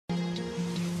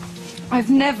I've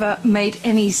never made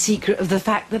any secret of the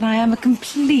fact that I am a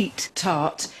complete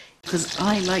tart, because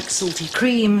I like salty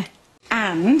cream,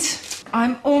 and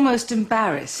I'm almost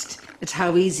embarrassed at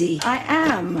how easy I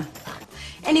am.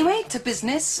 Anyway, to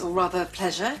business, or rather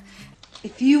pleasure.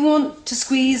 If you want to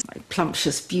squeeze my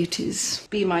plumptious beauties,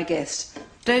 be my guest.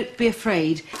 Don't be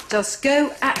afraid. Just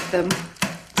go at them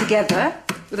together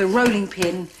with a rolling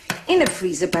pin in a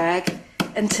freezer bag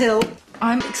until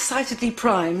I'm excitedly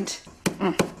primed.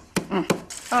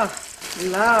 Oh,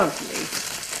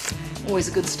 lovely. Always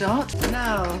a good start.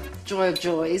 Now, joy of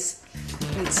joys,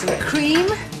 with some cream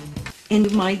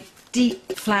in my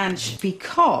deep flange,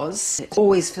 because it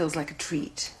always feels like a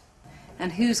treat.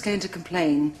 And who's going to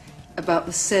complain about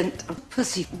the scent of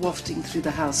pussy wafting through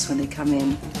the house when they come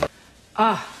in?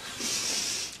 Ah,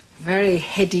 very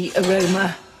heady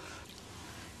aroma.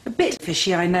 A bit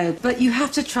fishy, I know, but you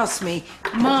have to trust me.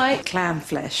 My clam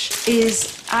flesh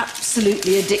is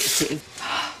absolutely addictive.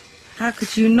 How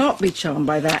could you not be charmed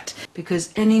by that? Because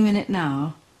any minute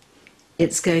now,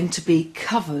 it's going to be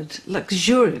covered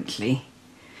luxuriantly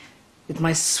with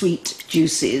my sweet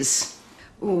juices.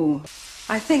 Ooh,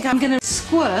 I think I'm going to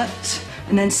squirt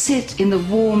and then sit in the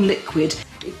warm liquid.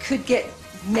 It could get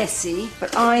messy,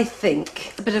 but I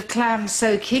think a bit of clam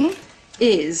soaking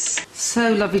is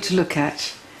so lovely to look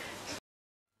at.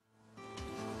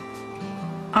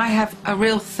 I have a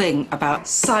real thing about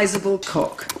sizable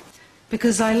cock,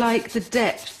 because I like the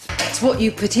depth. It's what you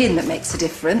put in that makes a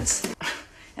difference.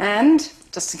 And,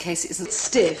 just in case it isn't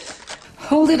stiff,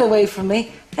 hold it away from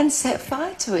me and set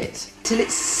fire to it till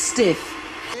it's stiff.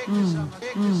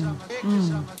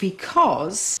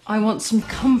 Because I want some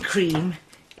cum cream,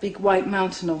 big white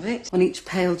mountain of it, on each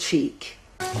pale cheek.